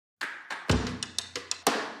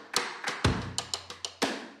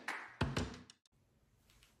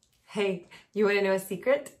Hey, you want to know a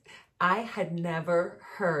secret? I had never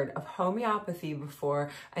heard of homeopathy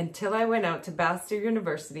before until I went out to Baxter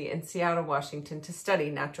University in Seattle, Washington to study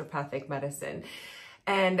naturopathic medicine.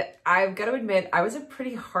 And I've got to admit, I was a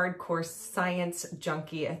pretty hardcore science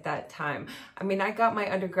junkie at that time. I mean, I got my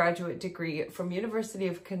undergraduate degree from University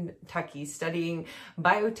of Kentucky studying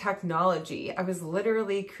biotechnology. I was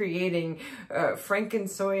literally creating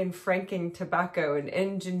frankensoy and franking tobacco and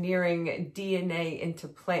engineering DNA into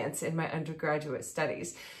plants in my undergraduate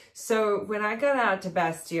studies. So when I got out to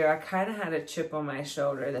Baxter, I kind of had a chip on my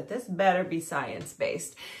shoulder that this better be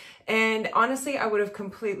science-based. And honestly, I would have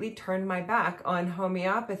completely turned my back on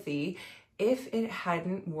homeopathy if it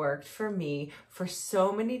hadn't worked for me for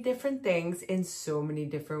so many different things in so many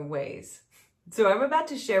different ways. So I'm about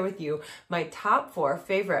to share with you my top 4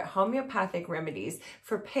 favorite homeopathic remedies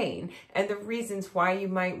for pain and the reasons why you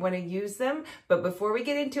might want to use them. But before we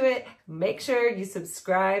get into it, make sure you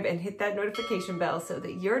subscribe and hit that notification bell so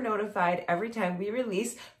that you're notified every time we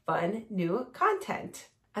release fun new content.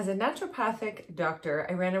 As a naturopathic doctor,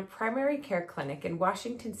 I ran a primary care clinic in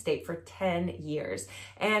Washington State for 10 years.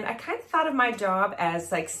 And I kind of thought of my job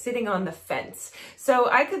as like sitting on the fence. So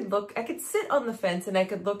I could sit on the fence and I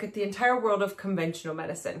could look at the entire world of conventional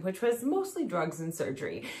medicine, which was mostly drugs and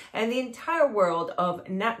surgery, and the entire world of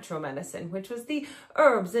natural medicine, which was the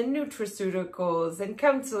herbs and nutraceuticals and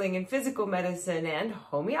counseling and physical medicine and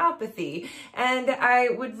homeopathy. And I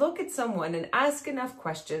would look at someone and ask enough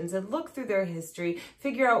questions and look through their history,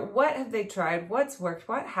 figure out what have they tried, what's worked,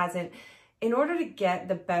 what hasn't, in order to get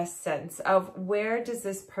the best sense of where does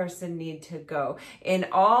this person need to go in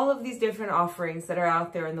all of these different offerings that are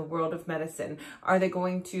out there in the world of medicine. Are they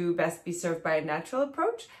going to best be served by a natural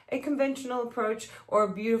approach, a conventional approach, or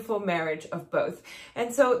a beautiful marriage of both?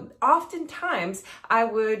 And so oftentimes I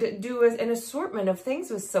would do an assortment of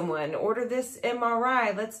things with someone. Order this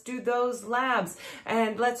MRI, let's do those labs,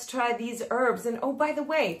 and let's try these herbs. And oh, by the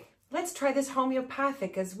way, let's try this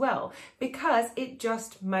homeopathic as well, because it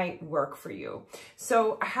just might work for you.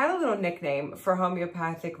 So I had a little nickname for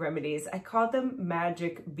homeopathic remedies. I called them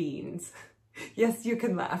magic beans. Yes, you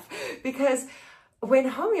can laugh, because when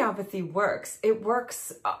homeopathy works, it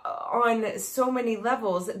works on so many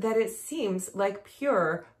levels that it seems like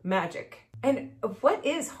pure magic. And what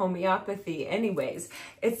is homeopathy anyways?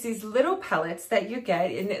 It's these little pellets that you get,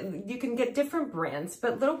 and you can get different brands,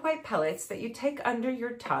 but little white pellets that you take under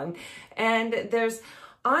your tongue. And there's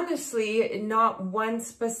honestly not one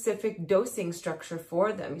specific dosing structure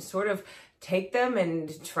for them. You sort of take them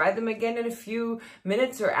and try them again in a few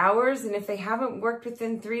minutes or hours. And if they haven't worked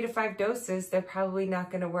within 3 to 5 doses, they're probably not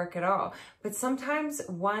going to work at all. But sometimes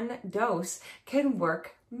one dose can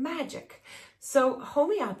work magic. So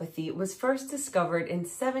homeopathy was first discovered in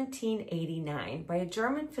 1789 by a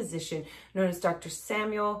German physician known as Dr.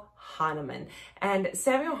 Samuel Hahnemann. And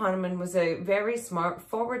Samuel Hahnemann was a very smart,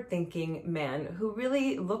 forward-thinking man who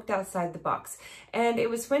really looked outside the box. And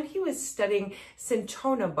it was when he was studying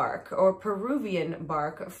cinchona bark or Peruvian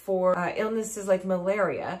bark for illnesses like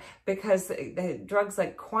malaria, because drugs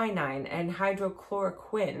like quinine and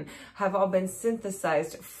hydrochloroquine have all been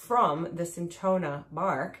synthesized from the cinchona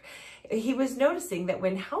bark. He was noticing that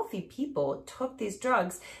when healthy people took these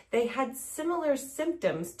drugs, they had similar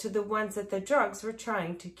symptoms to the ones that the drugs were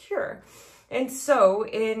trying to cure. And so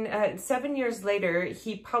in 7 years later,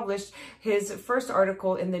 he published his first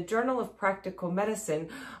article in the Journal of Practical Medicine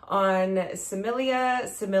on similia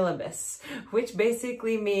similibus, which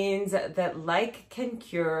basically means that like can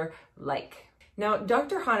cure like. Now,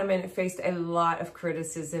 Dr. Hahnemann faced a lot of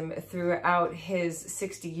criticism throughout his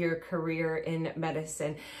 60-year career in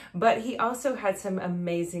medicine, but he also had some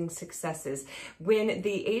amazing successes. When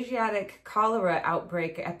the Asiatic cholera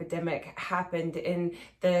outbreak epidemic happened in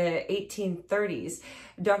the 1830s,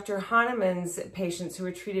 Dr. Hahnemann's patients who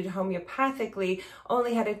were treated homeopathically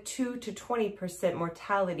only had a 2 to 20%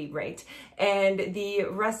 mortality rate, and the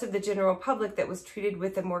rest of the general public that was treated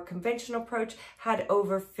with a more conventional approach had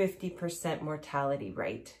over 50% mortality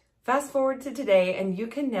rate. Fast forward to today, and you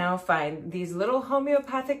can now find these little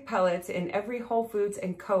homeopathic pellets in every Whole Foods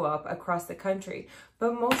and co-op across the country,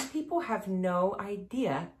 but most people have no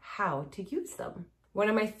idea how to use them. One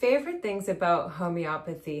of my favorite things about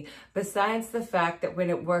homeopathy, besides the fact that when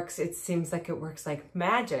it works, it seems like it works like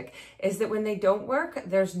magic, is that when they don't work,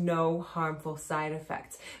 there's no harmful side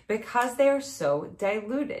effects because they are so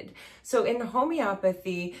diluted. So in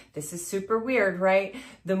homeopathy, this is super weird, right?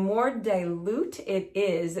 The more dilute it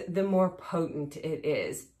is, the more potent it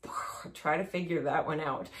is. try to figure that one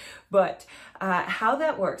out. But how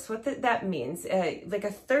that works, what that means, like a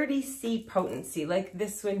 30C potency, like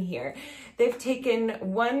this one here. They've taken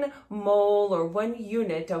 1 mole or 1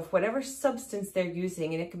 unit of whatever substance they're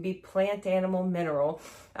using, and it can be plant, animal, mineral,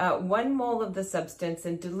 1 mole of the substance,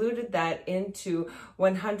 and diluted that into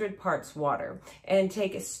 100 parts water, and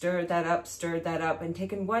stirred that up, and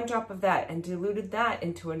taken 1 drop of that and diluted that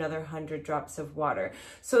into another 100 drops of water.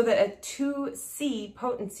 So that a 2C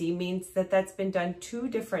potency means that that's been done 2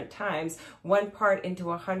 different times, 1 part into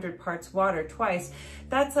 100 parts water twice.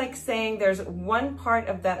 That's like saying there's 1 part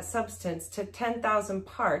of that substance to 10,000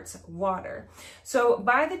 parts water. So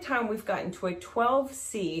by the time we've gotten to a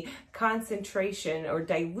 12C concentration or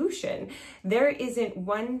dilution, there isn't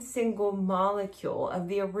 1 single molecule of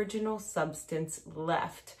the original substance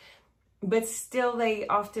left. But still, they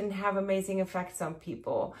often have amazing effects on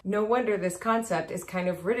people. No wonder this concept is kind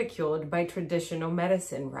of ridiculed by traditional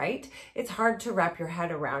medicine, right? It's hard to wrap your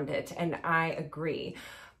head around it, and I agree.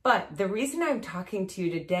 But the reason I'm talking to you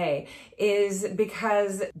today is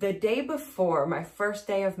because the day before my first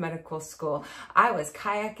day of medical school, I was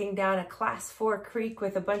kayaking down a class 4 creek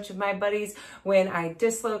with a bunch of my buddies when I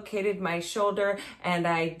dislocated my shoulder and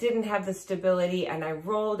I didn't have the stability, and I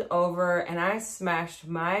rolled over and I smashed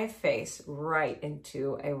my face right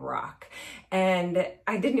into a rock. And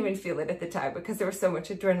I didn't even feel it at the time because there was so much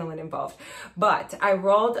adrenaline involved. But I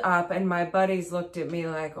rolled up and my buddies looked at me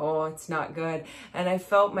like, oh, it's not good. And I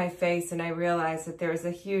felt my face and I realized that there was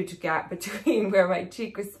a huge gap between where my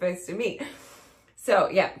cheek was supposed to meet. So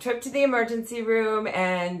yeah, trip to the emergency room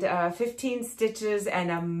and 15 stitches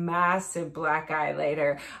and a massive black eye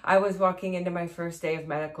later. I was walking into my first day of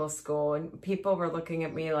medical school and people were looking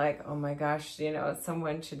at me like, oh my gosh, you know,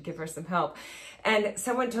 someone should give her some help. And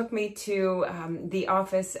someone took me to the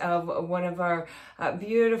office of one of our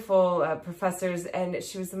beautiful professors, and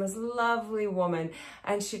she was the most lovely woman.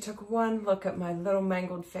 And she took 1 look at my little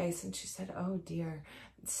mangled face and she said, oh dear,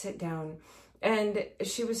 sit down. And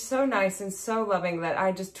she was so nice and so loving that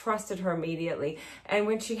I just trusted her immediately. And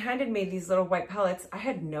when she handed me these little white pellets, I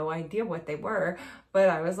had no idea what they were, but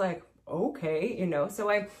I was like, okay, you know.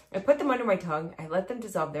 So I put them under my tongue. I let them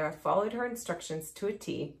dissolve there. I followed her instructions to a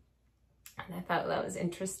T. And I thought that was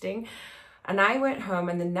interesting. And I went home,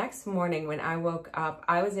 and the next morning when I woke up,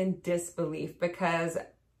 I was in disbelief because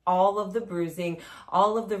all of the bruising,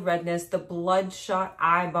 all of the redness, the bloodshot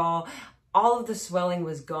eyeball, all of the swelling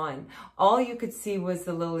was gone. All you could see was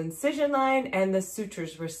the little incision line, and the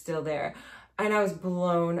sutures were still there. And I was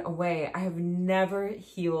blown away. I have never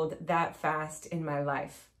healed that fast in my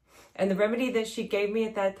life. And the remedy that she gave me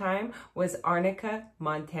at that time was Arnica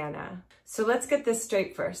montana. So let's get this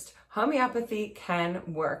straight first. Homeopathy can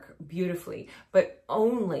work beautifully, but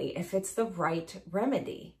only if it's the right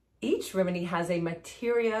remedy. Each remedy has a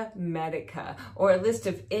materia medica, or a list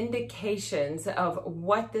of indications of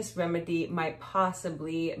what this remedy might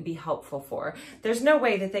possibly be helpful for. There's no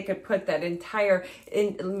way that they could put that entire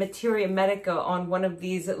materia medica on one of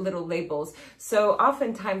these little labels. So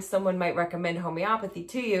oftentimes someone might recommend homeopathy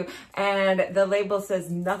to you and the label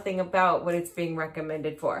says nothing about what it's being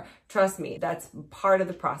recommended for. Trust me, that's part of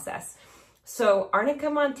the process. So Arnica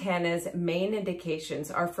montana's main indications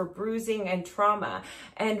are for bruising and trauma,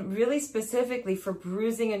 and really specifically for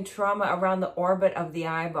bruising and trauma around the orbit of the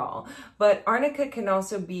eyeball. But Arnica can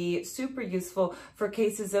also be super useful for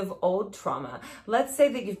cases of old trauma. Let's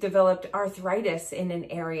say that you've developed arthritis in an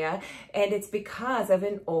area and it's because of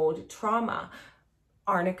an old trauma.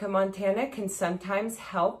 Arnica montana can sometimes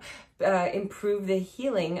help improve the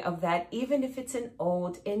healing of that, even if it's an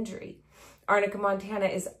old injury. Arnica montana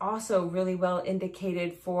is also really well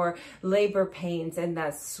indicated for labor pains and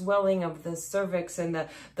that swelling of the cervix and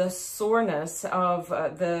the soreness of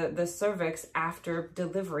the cervix after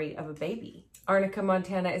delivery of a baby. Arnica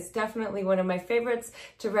montana is definitely one of my favorites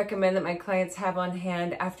to recommend that my clients have on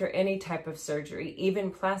hand after any type of surgery,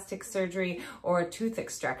 even plastic surgery or a tooth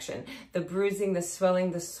extraction. The bruising, the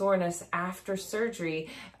swelling, the soreness after surgery,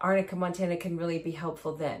 Arnica montana can really be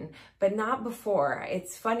helpful then, but not before.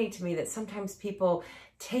 It's funny to me that sometimes people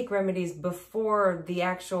take remedies before the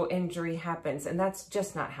actual injury happens, and that's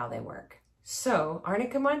just not how they work. So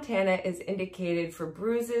Arnica montana is indicated for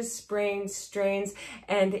bruises, sprains, strains,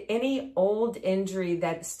 and any old injury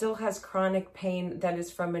that still has chronic pain that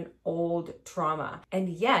is from an old trauma. And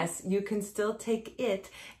yes, you can still take it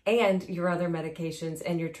and your other medications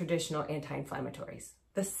and your traditional anti-inflammatories.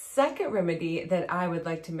 The second remedy that I would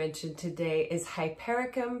like to mention today is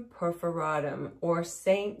Hypericum perforatum, or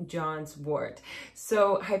St. John's wort.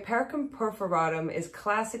 So Hypericum perforatum is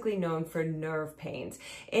classically known for nerve pains.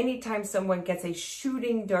 Anytime someone gets a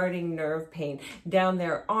shooting, darting nerve pain down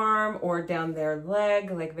their arm or down their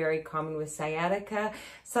leg, like very common with sciatica,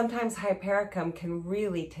 sometimes Hypericum can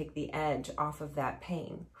really take the edge off of that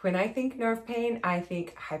pain. When I think nerve pain, I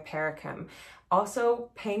think Hypericum.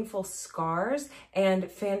 Also, painful scars and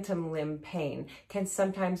phantom limb pain can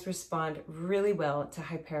sometimes respond really well to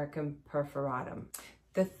Hypericum perforatum.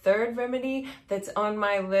 The third remedy that's on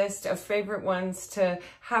my list of favorite ones to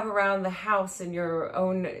have around the house in your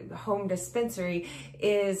own home dispensary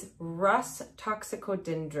is Rus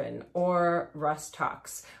toxicodendron, or Rus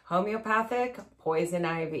tox. Homeopathic, poison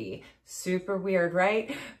ivy. Super weird,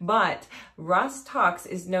 right? But Rus tox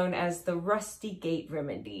is known as the rusty gait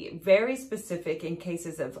remedy. Very specific in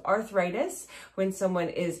cases of arthritis, when someone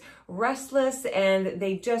is restless and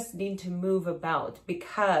they just need to move about,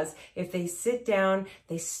 because if they sit down,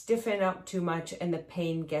 they stiffen up too much and the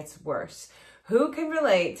pain gets worse. Who can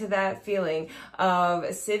relate to that feeling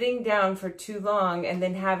of sitting down for too long and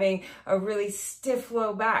then having a really stiff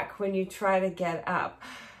low back when you try to get up?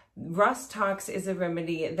 Rus tox is a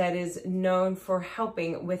remedy that is known for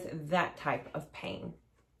helping with that type of pain.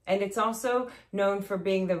 And it's also known for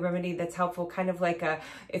being the remedy that's helpful, kind of like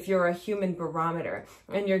if you're a human barometer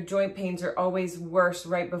and your joint pains are always worse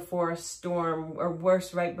right before a storm, or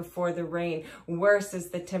worse right before the rain, worse as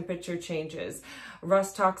the temperature changes.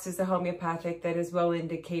 Rus tox is a homeopathic that is well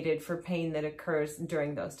indicated for pain that occurs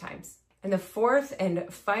during those times. And the fourth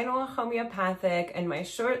and final homeopathic in my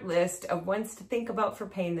short list of ones to think about for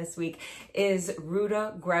pain this week is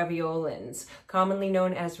Ruta graveolens, commonly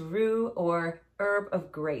known as rue or herb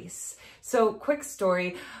of grace. So quick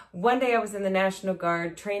story, one day I was in the National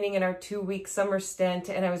Guard training in our 2-week summer stint,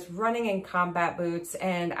 and I was running in combat boots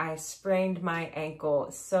and I sprained my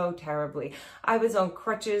ankle so terribly. I was on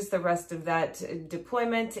crutches the rest of that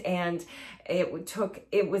deployment, and it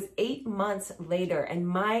was 8 months later and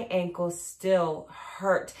my ankle still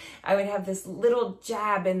hurt. I would have this little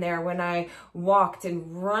jab in there when I walked,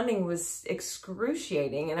 and running was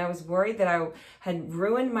excruciating, and I was worried that I had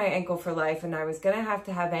ruined my ankle for life and I was going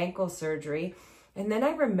to have ankle surgery. And then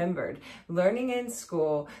I remembered learning in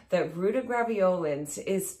school that Ruta graveolens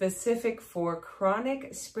is specific for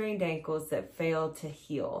chronic sprained ankles that fail to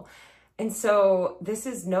heal. And so this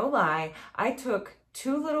is no lie. I took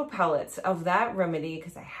 2 little pellets of that remedy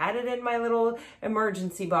because I had it in my little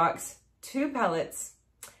emergency box, 2 pellets,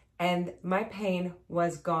 and my pain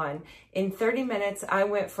was gone. In 30 minutes, I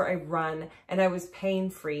went for a run and I was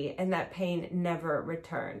pain-free, and that pain never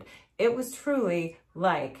returned. It was truly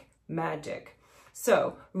like magic.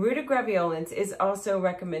 So Ruta graveolens is also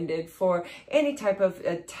recommended for any type of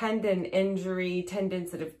tendon injury,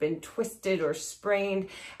 tendons that have been twisted or sprained,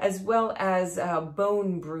 as well as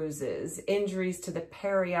bone bruises, injuries to the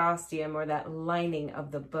periosteum, or that lining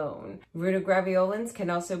of the bone. Ruta graveolens can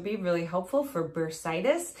also be really helpful for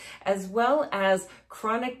bursitis, as well as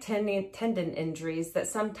chronic tendon injuries that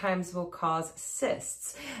sometimes will cause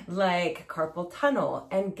cysts, like carpal tunnel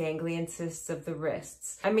and ganglion cysts of the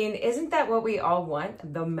wrists. I mean, isn't that what we all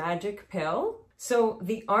want? The magic pill? So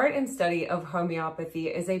the art and study of homeopathy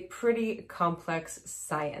is a pretty complex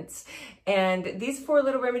science. And these 4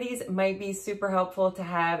 little remedies might be super helpful to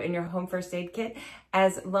have in your home first aid kit,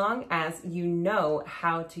 as long as you know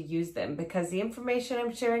how to use them, because the information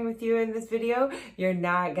I'm sharing with you in this video, you're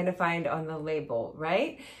not going to find on the label,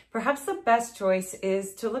 right? Perhaps the best choice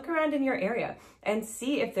is to look around in your area and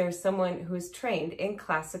see if there's someone who is trained in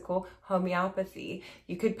classical homeopathy.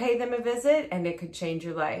 You could pay them a visit and it could change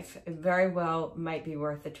your life. It very well might be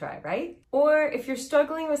worth a try, right? Or if you're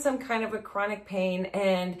struggling with some kind of a chronic pain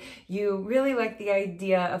and you really like the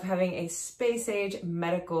idea of having a space-age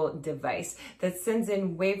medical device that sends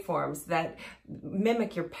in waveforms that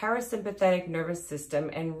mimic your parasympathetic nervous system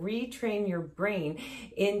and retrain your brain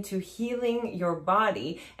into healing your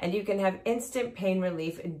body, and you can have instant pain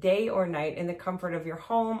relief day or night in the comfort of your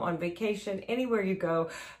home, on vacation, anywhere you go,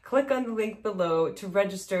 click on the link below to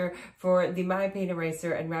register for the My Pain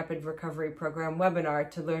Eraser and Rapid Recovery Program webinar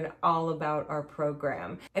to learn all about our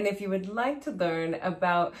program. And if you would like to learn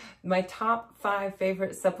about my top 5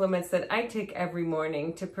 favorite supplements that I take every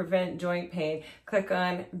morning to prevent joint pain, click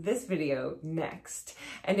on this video next.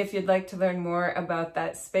 And if you'd like to learn more about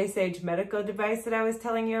that space-age medical device that I was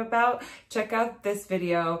telling you about, check out this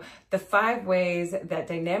video, the 5 ways that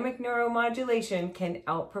dynamic neuromodulation can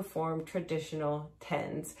outperform traditional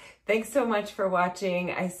TENS. Thanks so much for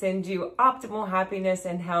watching. I send you optimal happiness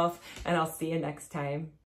and health, and I'll see you next time.